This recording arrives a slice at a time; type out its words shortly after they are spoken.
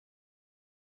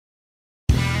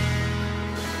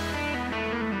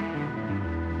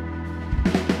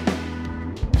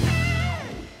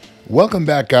Welcome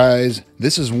back, guys.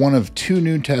 This is one of two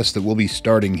new tests that we'll be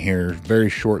starting here very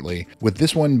shortly, with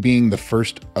this one being the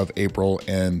 1st of April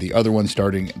and the other one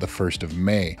starting the 1st of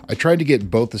May. I tried to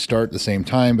get both to start at the same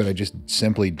time, but I just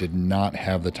simply did not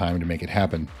have the time to make it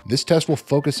happen. This test will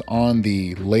focus on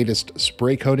the latest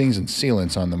spray coatings and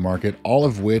sealants on the market, all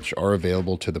of which are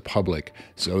available to the public.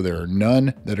 So there are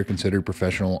none that are considered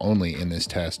professional only in this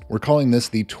test. We're calling this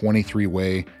the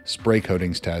 23-way spray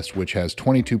coatings test, which has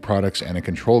 22 products and a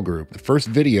control group. The first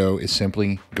video is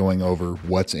simply going over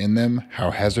what's in them,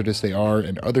 how hazardous they are,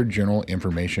 and other general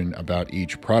information about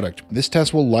each product. This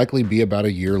test will likely be about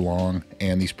a year long,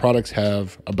 and these products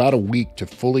have about a week to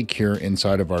fully cure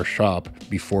inside of our shop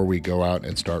before we go out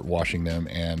and start washing them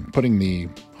and putting the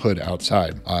hood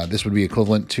outside. This would be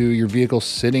equivalent to your vehicle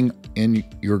sitting in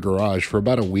your garage for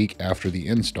about a week after the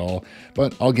install,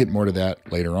 but I'll get more to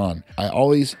that later on. I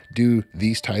always do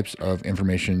these types of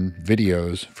information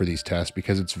videos for these tests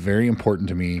because it's very important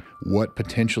to me what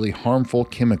potentially harmful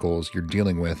chemicals you're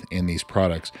dealing with in these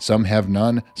products. Some have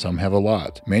none, some have a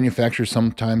lot. Manufacturers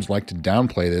sometimes like to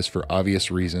downplay this for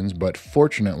obvious reasons, but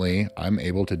fortunately, I'm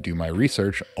able to do my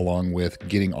research along with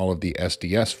getting all of the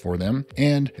SDS for them.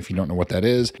 And if you don't know what that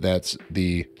is, that's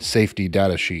the safety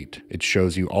data sheet. It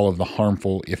shows you all of the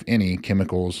harmful, if any,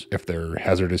 chemicals, if they're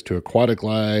hazardous to aquatic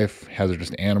life,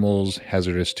 hazardous to animals,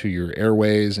 hazardous to your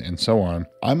airways, and so on.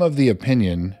 I'm of the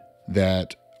opinion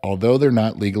that although they're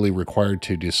not legally required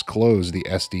to disclose the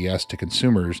SDS to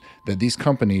consumers, that these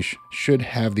companies should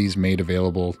have these made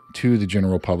available to the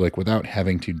general public without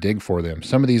having to dig for them.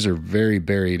 Some of these are very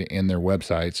buried in their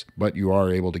websites, but you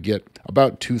are able to get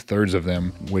about 2/3 of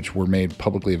them, which were made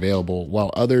publicly available,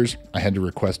 while others I had to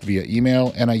request via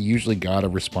email, and I usually got a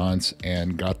response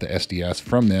and got the SDS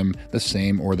from them the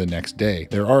same or the next day.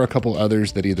 There are a couple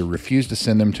others that either refused to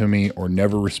send them to me or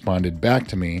never responded back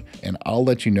to me, and I'll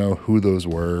let you know who those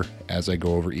were as I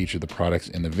go over each of the products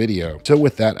in the video. So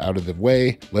with that out of the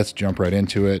way, let's jump right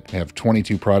into it. I have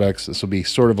 22 products. This will be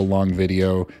sort of a long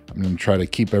video. I'm going to try to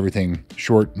keep everything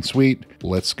short and sweet.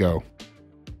 Let's go.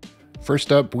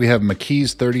 First up, we have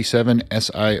McKee's 37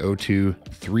 SiO2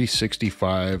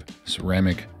 365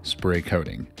 ceramic spray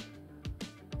coating.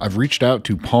 I've reached out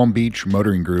to Palm Beach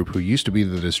Motoring Group, who used to be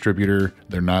the distributor.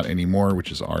 They're not anymore,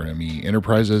 which is RME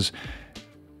Enterprises.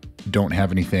 Don't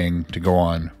have anything to go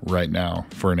on right now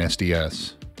for an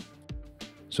SDS.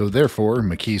 So therefore,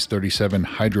 McKee's 37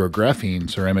 hydrographene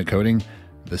ceramic coating,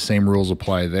 the same rules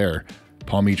apply there.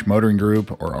 Palm Beach Motoring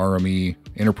Group or RME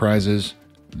Enterprises,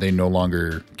 they no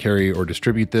longer carry or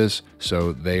distribute this,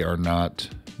 so they don't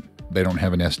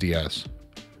have an SDS.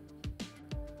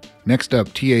 Next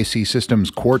up, TAC Systems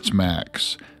Quartz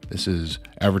Max. This is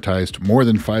advertised more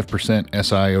than 5%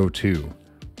 SiO2.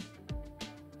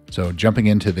 So jumping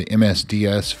into the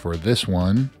MSDS for this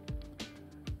one,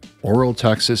 oral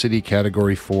toxicity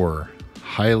category 4,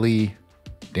 highly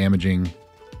damaging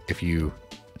if you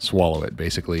swallow it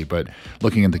basically. But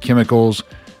looking at the chemicals,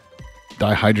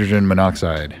 dihydrogen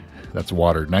monoxide, that's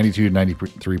water, 92 to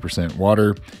 93%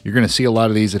 water. You're going to see a lot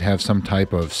of these that have some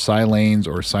type of silanes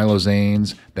or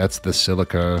siloxanes. That's the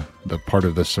silica, the part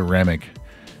of the ceramic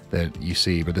that you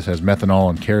see, but this has methanol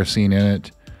and kerosene in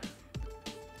it.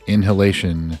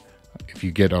 Inhalation, if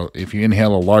you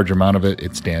inhale a large amount of it,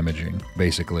 it's damaging,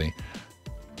 basically.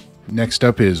 Next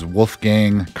up is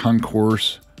Wolfgang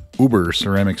Concourse Uber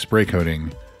ceramic spray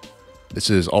coating. This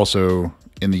is also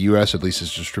in the US, at least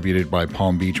it's distributed by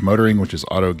Palm Beach Motoring, which is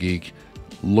Auto Geek.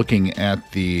 Looking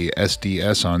at the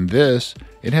SDS on this,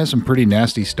 it has some pretty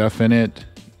nasty stuff in it.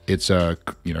 It's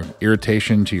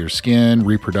irritation to your skin,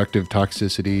 reproductive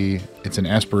toxicity. It's an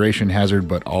aspiration hazard,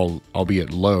 but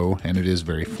albeit low, and it is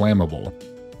very flammable.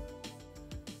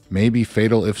 May be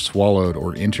fatal if swallowed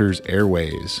or enters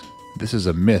airways. This is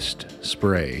a mist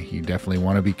spray. You definitely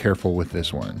want to be careful with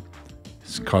this one.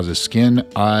 This causes skin,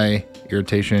 eye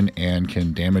irritation, and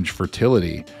can damage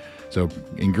fertility. So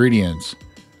ingredients: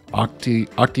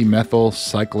 octimethyl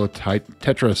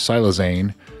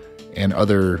cyclotetrasiloxane and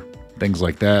other things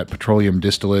like that, petroleum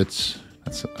distillates,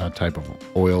 that's a type of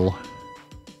oil.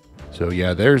 So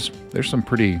yeah, there's some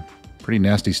pretty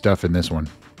nasty stuff in this one.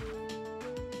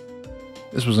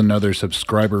 This was another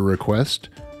subscriber request,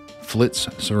 Flitz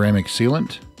ceramic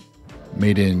sealant,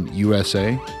 made in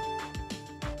USA.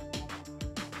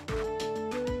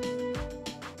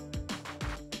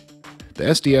 The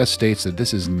SDS states that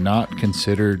this is not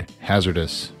considered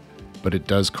hazardous, but it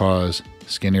does cause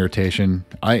skin irritation,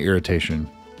 eye irritation.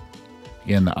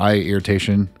 Again, the eye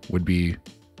irritation would be,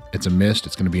 it's a mist,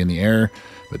 it's going to be in the air,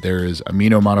 but there is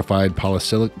amino-modified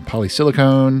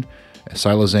polysilicone,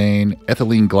 siloxane,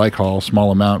 ethylene glycol, small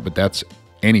amount, but that's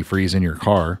antifreeze in your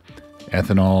car,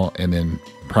 ethanol, and then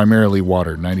primarily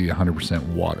water, 90 to 100%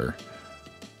 water.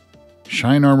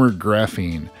 Shine Armor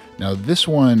Graphene. Now this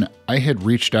one, I had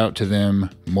reached out to them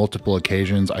multiple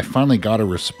occasions. I finally got a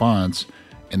response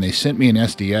and they sent me an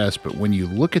SDS, but when you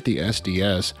look at the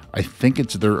SDS, I think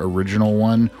it's their original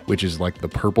one, which is like the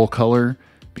purple color,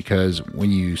 because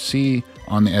when you see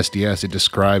on the SDS, it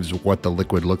describes what the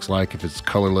liquid looks like, if it's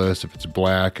colorless, if it's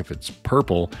black, if it's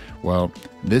purple. Well,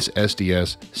 this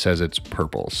SDS says it's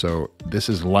purple, so this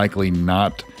is likely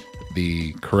not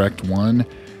the correct one.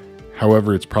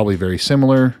 However, it's probably very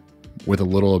similar with a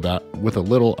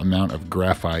little amount of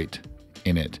graphite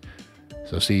in it.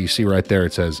 So you see right there,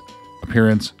 it says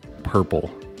appearance purple.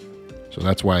 So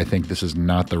that's why I think this is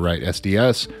not the right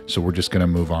SDS. So we're just going to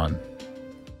move on.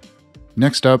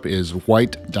 Next up is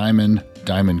White Diamond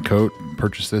Coat.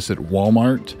 Purchased this at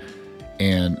Walmart,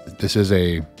 and this is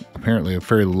apparently a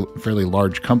fairly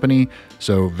large company,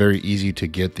 so very easy to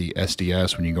get the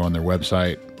SDS when you go on their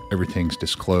website. Everything's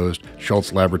disclosed.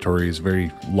 Schultz Laboratories,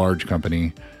 very large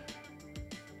company.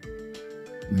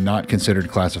 Not considered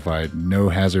classified. No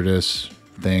hazardous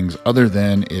things other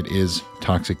than it is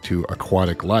toxic to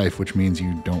aquatic life, which means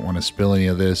you don't want to spill any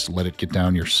of this, let it get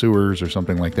down your sewers or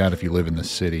something like that if you live in the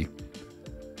city.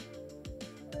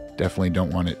 Definitely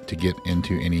don't want it to get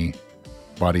into any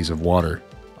bodies of water.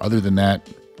 Other than that,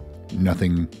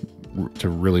 nothing to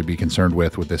really be concerned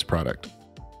with this product.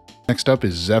 Next up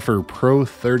is Zephyr Pro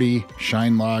 30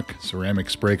 Shine Lock Ceramic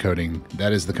Spray Coating.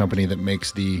 That is the company that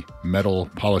makes the metal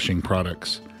polishing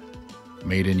products.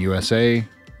 Made in USA,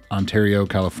 Ontario,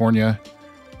 California.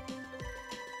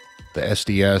 The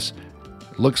SDS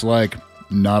looks like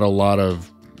not a lot of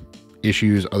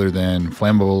issues other than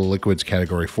flammable liquids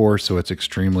category 4, so it's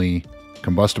extremely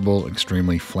combustible,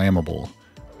 extremely flammable.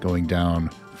 Going down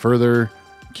further,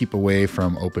 keep away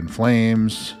from open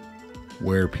flames,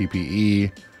 wear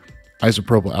PPE.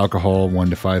 Isopropyl alcohol 1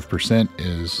 to 5%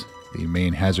 is the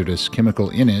main hazardous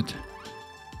chemical in it.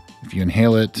 If you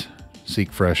inhale it,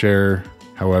 seek fresh air.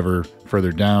 However,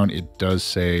 further down it does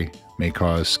say may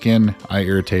cause skin, eye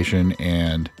irritation,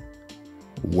 and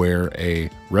wear a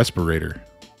respirator.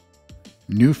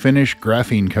 New Finish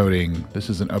Graphene Coating. This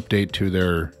is an update to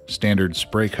their standard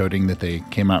spray coating that they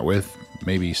came out with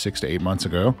maybe 6 to 8 months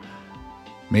ago.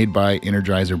 Made by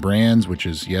Energizer Brands, which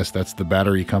is, yes, that's the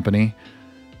battery company.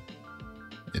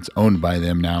 It's owned by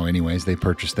them now anyways. They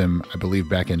purchased them, I believe,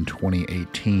 back in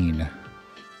 2018.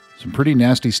 Some pretty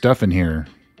nasty stuff in here.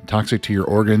 Toxic to your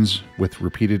organs with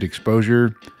repeated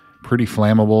exposure. Pretty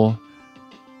flammable.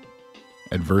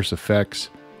 Adverse effects.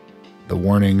 The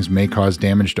warnings may cause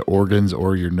damage to organs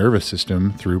or your nervous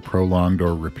system through prolonged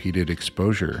or repeated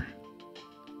exposure.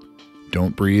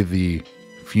 Don't breathe the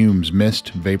fumes,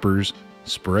 mist, vapors,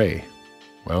 spray.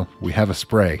 Well, we have a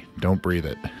spray. Don't breathe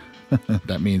it.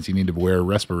 That means you need to wear a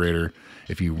respirator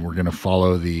if you were going to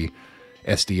follow the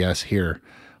SDS here.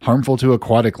 Harmful to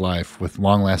aquatic life with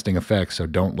long-lasting effects, so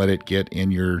don't let it get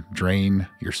in your drain,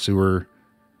 your sewer,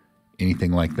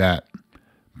 anything like that.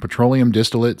 Petroleum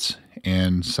distillates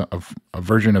and a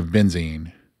version of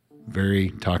benzene. Very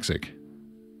toxic.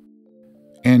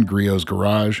 And Griot's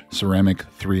Garage Ceramic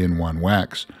 3-in-1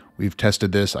 Wax. We've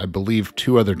tested this, I believe,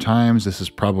 2 other times. This is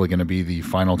probably going to be the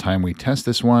final time we test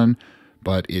this one,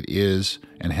 but it is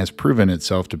and has proven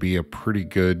itself to be a pretty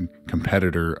good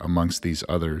competitor amongst these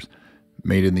others.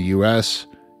 Made in the US.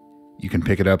 You can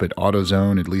pick it up at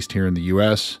AutoZone, at least here in the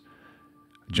US.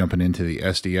 Jumping into the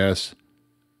SDS.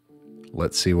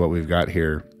 Let's see what we've got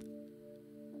here.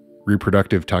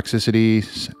 Reproductive toxicity,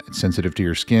 sensitive to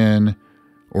your skin,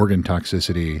 organ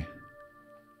toxicity.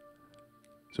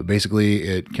 So basically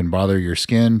it can bother your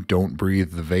skin, don't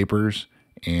breathe the vapors,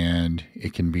 and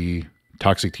it can be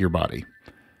toxic to your body.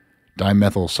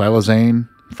 Dimethylsiloxane,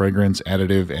 fragrance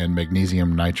additive, and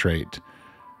magnesium nitrate.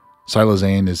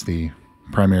 Siloxane is the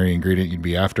primary ingredient you'd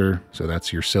be after, so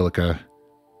that's your silica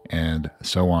and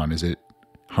so on. Is it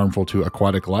harmful to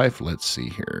aquatic life? Let's see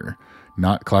here.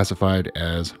 Not classified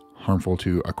as harmful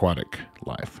to aquatic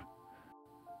life.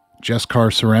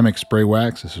 Jesscar Ceramic Spray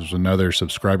Wax. This was another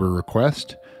subscriber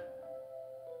request.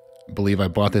 I believe I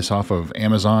bought this off of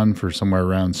Amazon for somewhere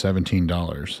around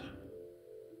 $17.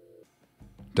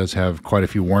 Does have quite a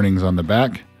few warnings on the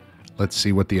back. Let's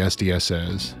see what the SDS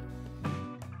says.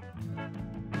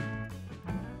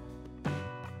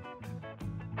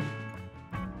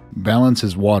 Balance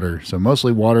is water, so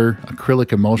mostly water,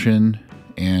 acrylic emulsion,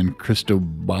 and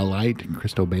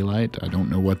cristobalite. I don't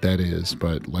know what that is,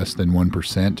 but less than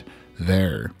 1%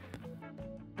 there.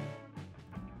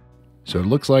 So it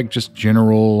looks like just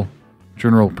general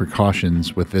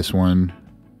precautions with this one.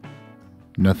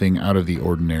 Nothing out of the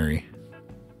ordinary.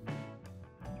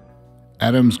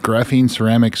 Adams Graphene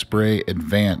Ceramic Spray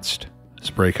Advanced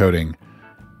Spray Coating.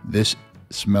 This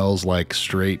smells like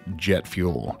straight jet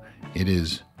fuel. It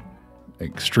is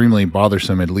extremely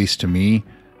bothersome, at least to me,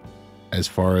 as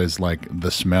far as like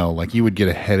the smell. Like you would get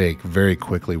a headache very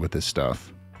quickly with this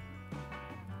stuff.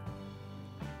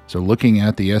 So looking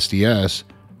at the SDS,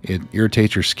 it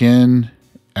irritates your skin,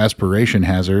 aspiration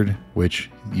hazard, which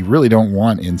you really don't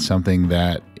want in something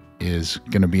that is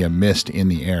going to be a mist in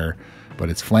the air, but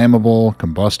it's flammable,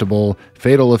 combustible,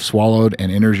 fatal if swallowed,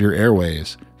 and enters your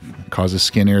airways. Causes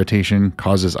skin irritation,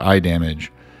 causes eye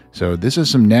damage. So this is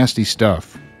some nasty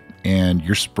stuff, and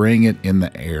you're spraying it in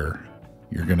the air.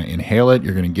 You're going to inhale it,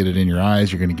 you're going to get it in your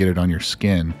eyes, you're going to get it on your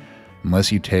skin,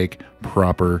 unless you take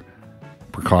proper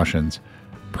precautions.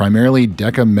 Primarily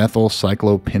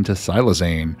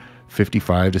decamethylcyclopentasilazane,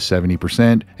 55 to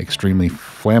 70%, extremely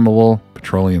flammable,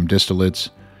 petroleum distillates,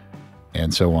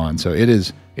 and so on. So it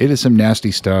is some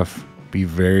nasty stuff. Be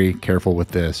very careful with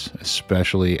this,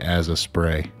 especially as a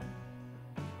spray.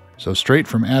 So straight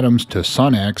from Adams to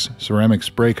Sonax ceramic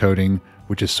spray coating,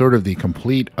 which is sort of the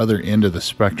complete other end of the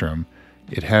spectrum.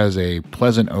 It has a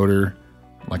pleasant odor,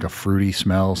 like a fruity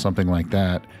smell, something like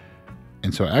that.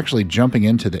 And so actually jumping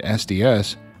into the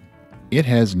SDS, it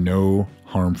has no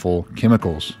harmful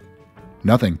chemicals.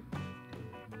 Nothing.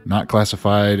 Not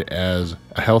classified as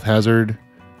a health hazard.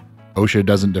 OSHA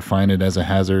doesn't define it as a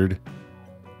hazard.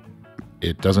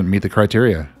 It doesn't meet the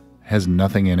criteria. Has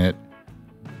nothing in it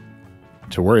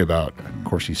to worry about. Of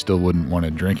course, you still wouldn't want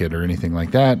to drink it or anything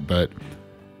like that, but it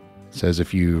says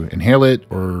if you inhale it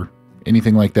or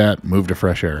anything like that, move to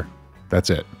fresh air.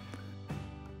 That's it.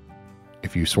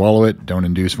 If you swallow it, don't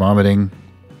induce vomiting.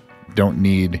 Don't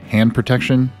need hand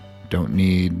protection. Don't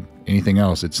need anything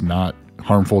else. It's not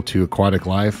harmful to aquatic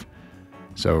life.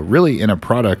 So really, in a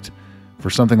product for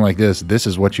something like this, this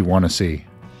is what you want to see.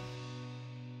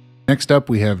 Next up,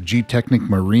 we have G-Technic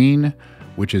Marine,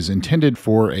 which is intended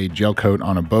for a gel coat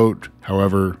on a boat.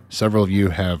 However, several of you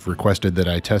have requested that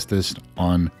I test this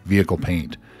on vehicle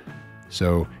paint.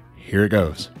 So here it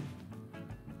goes.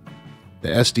 The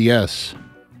SDS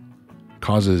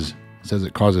says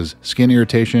it causes skin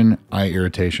irritation, eye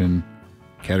irritation,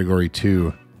 category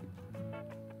 2.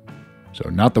 So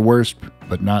not the worst,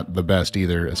 but not the best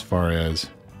either as far as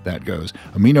that goes.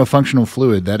 Amino functional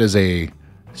fluid, that is a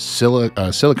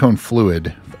silicone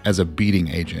fluid as a beating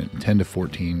agent, 10 to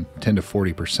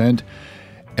 40%.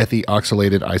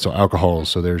 Ethioxylated isoalcohols,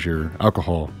 so there's your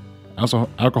alcohol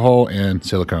and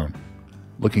silicone.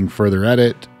 Looking further at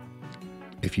it,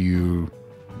 if you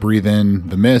breathe in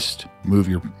the mist,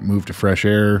 move to fresh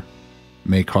air,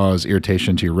 may cause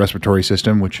irritation to your respiratory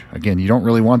system, which again, you don't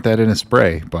really want that in a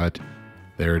spray, but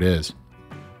there it is.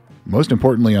 Most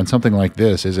importantly, on something like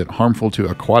this, is it harmful to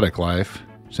aquatic life?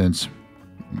 Since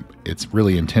it's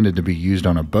really intended to be used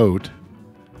on a boat,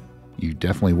 you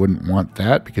definitely wouldn't want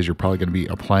that because you're probably going to be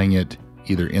applying it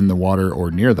either in the water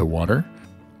or near the water.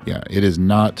 Yeah, it is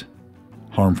not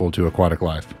harmful to aquatic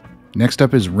life. Next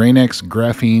up is Rain-X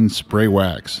Graphene Spray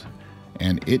Wax,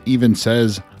 and it even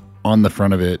says on the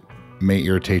front of it, may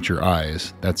irritate your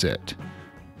eyes. That's it.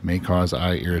 May cause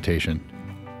eye irritation.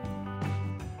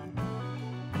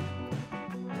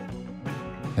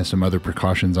 Has some other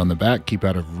precautions on the back. Keep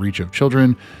out of reach of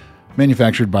children.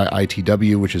 Manufactured by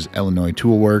ITW, which is Illinois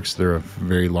Tool Works. They're a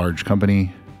very large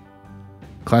company.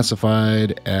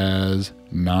 Classified as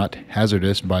not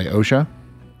hazardous by OSHA.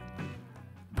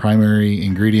 Primary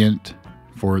ingredient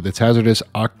for that's hazardous,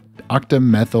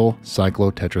 octamethyl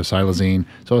cyclotetrasilazine.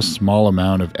 So a small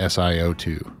amount of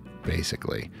SiO2,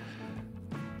 basically.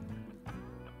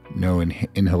 No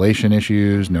inhalation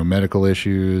issues, no medical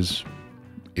issues.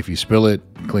 If you spill it,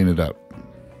 clean it up.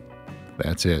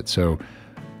 That's it. So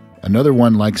another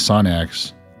one like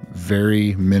Sonax,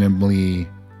 very minimally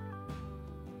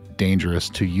dangerous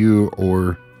to you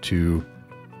or to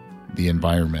the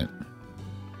environment.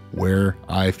 Wear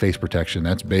eye face protection.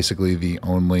 That's basically the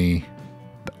only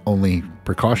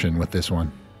precaution with this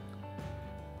one.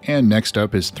 And next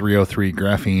up is 303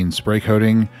 graphene spray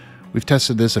coating. We've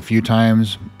tested this a few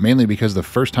times, mainly because the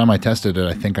first time I tested it,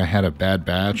 I think I had a bad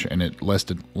batch and it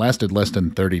lasted less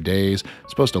than 30 days. It's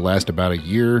supposed to last about a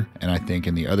year, and I think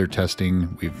in the other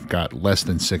testing, we've got less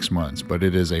than 6 months. But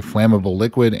it is a flammable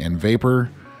liquid and vapor.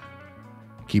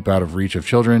 Keep out of reach of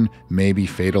children, may be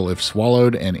fatal if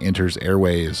swallowed, and enters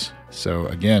airways. So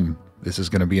again, this is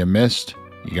going to be a mist.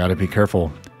 You got to be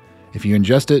careful. If you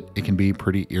ingest it, it can be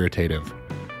pretty irritative.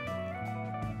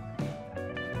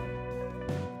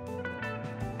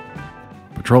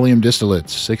 Petroleum distillates,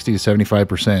 60 to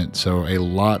 75%. So a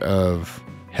lot of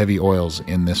heavy oils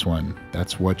in this one.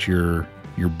 That's what your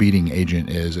beating agent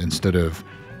is, instead of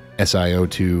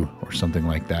SiO2 or something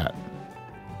like that.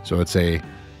 So it's a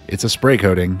spray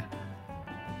coating,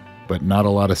 but not a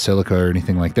lot of silica or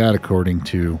anything like that according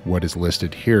to what is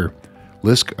listed here.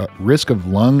 Risk of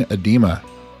lung edema.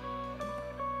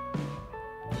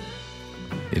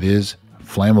 It is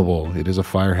flammable. It is a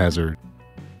fire hazard.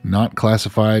 Not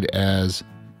classified as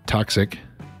toxic.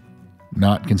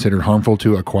 Not considered harmful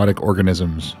to aquatic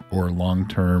organisms or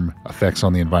long-term effects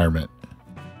on the environment.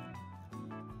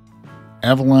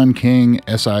 Avalon King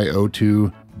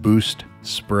SiO2 Boost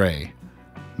Spray.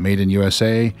 Made in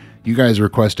USA. You guys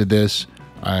requested this.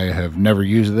 I have never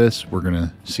used this. We're going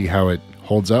to see how it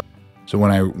holds up. So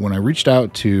when I reached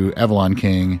out to Avalon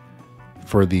King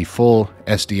for the full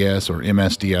SDS or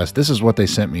MSDS, this is what they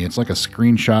sent me. It's like a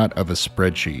screenshot of a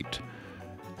spreadsheet.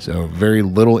 So very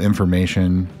little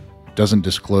information. Doesn't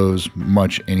disclose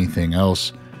much anything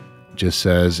else. Just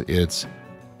says it's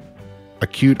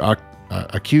acute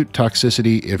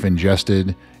toxicity if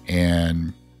ingested,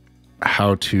 and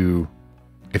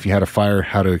if you had a fire,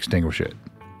 how to extinguish it.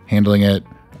 Handling it,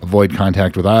 avoid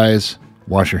contact with eyes,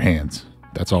 wash your hands.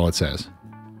 That's all it says.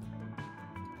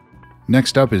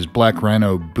 Next up is Black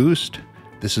Rhino Boost.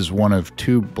 This is one of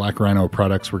 2 Black Rhino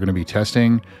products we're going to be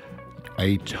testing.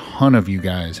 A ton of you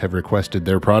guys have requested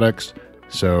their products,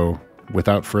 so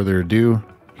without further ado,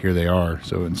 here they are.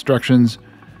 So instructions,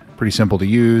 pretty simple to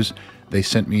use. They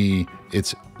sent me,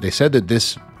 they said that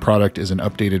this product is an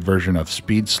updated version of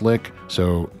Speed Slick,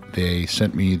 so they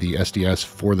sent me the SDS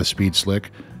for the Speed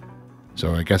Slick.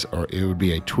 So I guess it would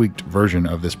be a tweaked version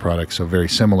of this product, so very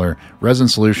similar. Resin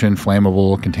solution,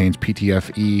 flammable, contains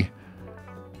PTFE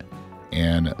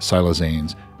and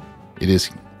siloxanes. It is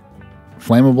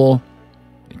flammable.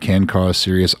 It can cause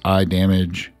serious eye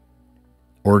damage,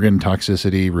 organ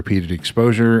toxicity, repeated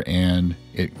exposure, and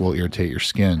it will irritate your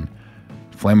skin.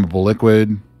 Flammable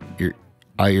liquid,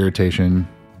 eye irritation,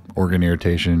 organ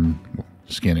irritation,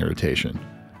 skin irritation.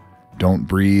 Don't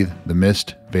breathe the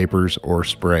mist, vapors, or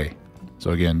spray. So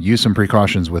again, use some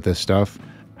precautions with this stuff,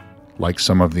 like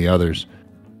some of the others.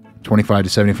 25 to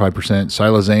 75%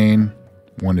 siloxane,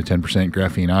 1 to 10%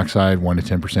 graphene oxide, 1 to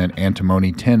 10%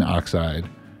 antimony tin oxide,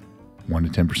 1 to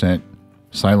 10%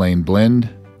 silane blend,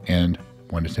 and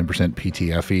 1 to 10%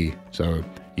 PTFE. So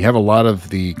you have a lot of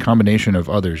the combination of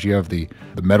others. You have the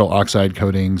metal oxide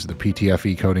coatings, the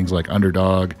PTFE coatings like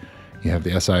Underdog. You have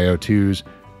the SiO2s.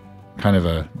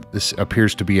 This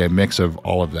appears to be a mix of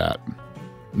all of that.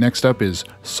 Next up is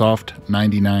Soft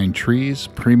 99 Trees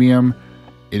Premium.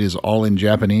 It is all in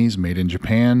Japanese, made in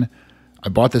Japan. I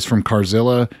bought this from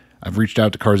Carzilla. I've reached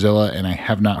out to Carzilla and I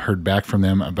have not heard back from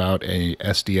them about a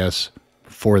SDS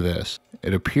for this.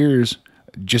 It appears,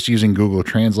 just using Google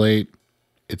Translate,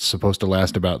 it's supposed to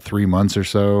last about 3 months or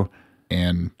so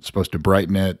and supposed to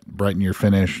brighten your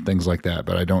finish, things like that,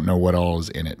 but I don't know what all is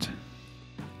in it.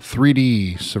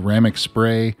 3D ceramic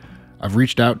spray. I've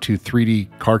reached out to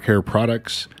 3D Car Care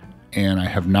Products and I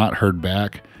have not heard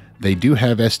back. They do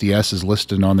have SDSs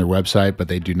listed on their website, but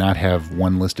they do not have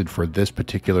one listed for this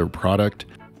particular product.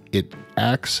 It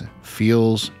acts,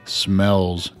 feels,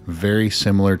 smells very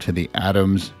similar to the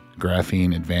Adams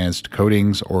Graphene Advanced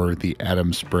Coatings or the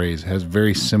Adams Sprays. It has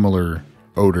very similar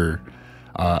odor.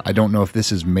 I don't know if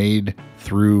this is made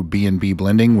through B&B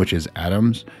Blending, which is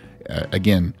Adams.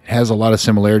 Again, it has a lot of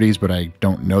similarities, but I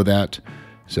don't know that.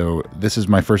 So this is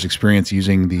my first experience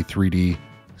using the 3D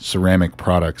ceramic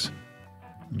products.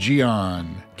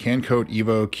 Geon CanCoat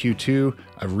Evo Q2.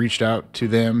 I've reached out to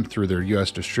them through their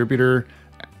US distributor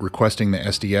requesting the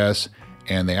SDS,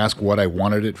 and they asked what I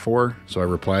wanted it for. So I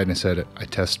replied and I said I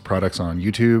test products on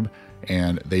YouTube,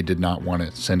 and they did not want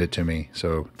to send it to me.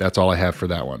 So that's all I have for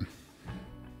that one.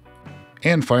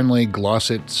 And finally,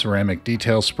 Glossit Ceramic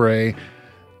Detail Spray.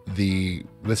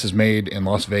 This is made in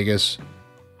Las Vegas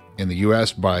in the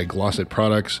US by Glossit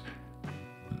Products.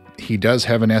 He does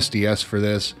have an SDS for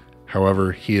this.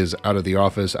 However, he is out of the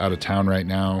office, out of town right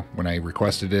now when I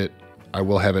requested it. I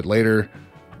will have it later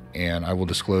and I will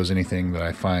disclose anything that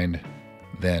I find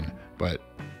then. But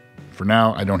for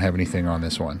now, I don't have anything on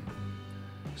this one.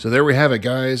 So there we have it,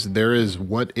 guys. There is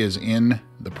what is in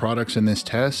the products in this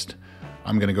test.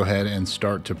 I'm going to go ahead and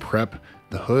start to prep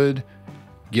the hood,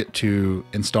 get to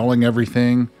installing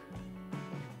everything.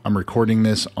 I'm recording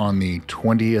this on the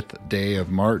 20th day of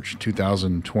March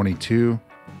 2022.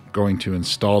 Going to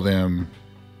install them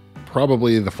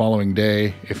probably the following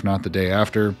day, if not the day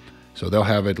after. So they'll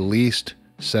have at least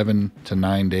 7 to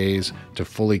 9 days to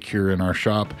fully cure in our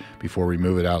shop before we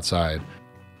move it outside.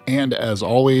 And as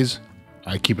always,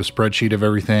 I keep a spreadsheet of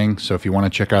everything. So if you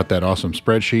want to check out that awesome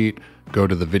spreadsheet, go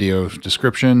to the video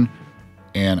description.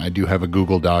 And I do have a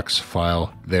Google Docs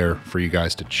file there for you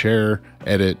guys to share,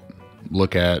 edit,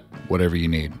 look at, whatever you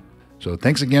need. So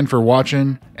thanks again for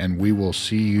watching, and we will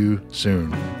see you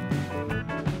soon.